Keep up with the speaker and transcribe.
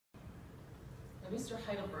But Mr.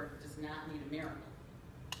 Heidelberg does not need a miracle.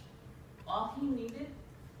 All he needed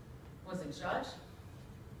was a judge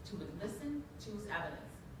who would listen to his evidence,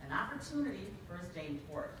 an opportunity for his day in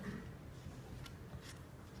court.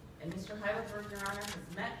 And Mr. Heidelberg, Your Honor,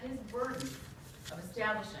 has met his burden of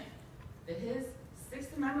establishing that his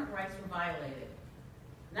Sixth Amendment rights were violated,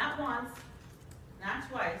 not once, not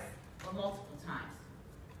twice, but multiple times.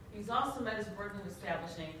 He's also met his burden of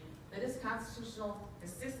establishing that his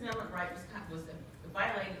Sixth Amendment right was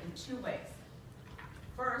violated in two ways.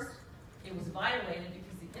 First, it was violated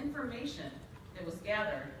because the information that was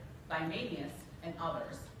gathered by Manius and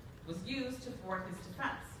others was used to thwart his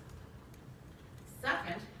defense.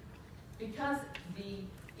 Second, because the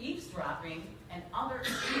eavesdropping and other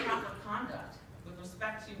improper conduct with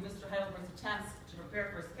respect to Mr. Heidelberg's attempts to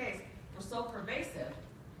prepare for his case were so pervasive,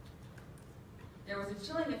 there was a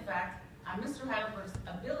chilling effect on Mr. Heidelberg's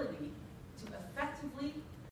ability to effectively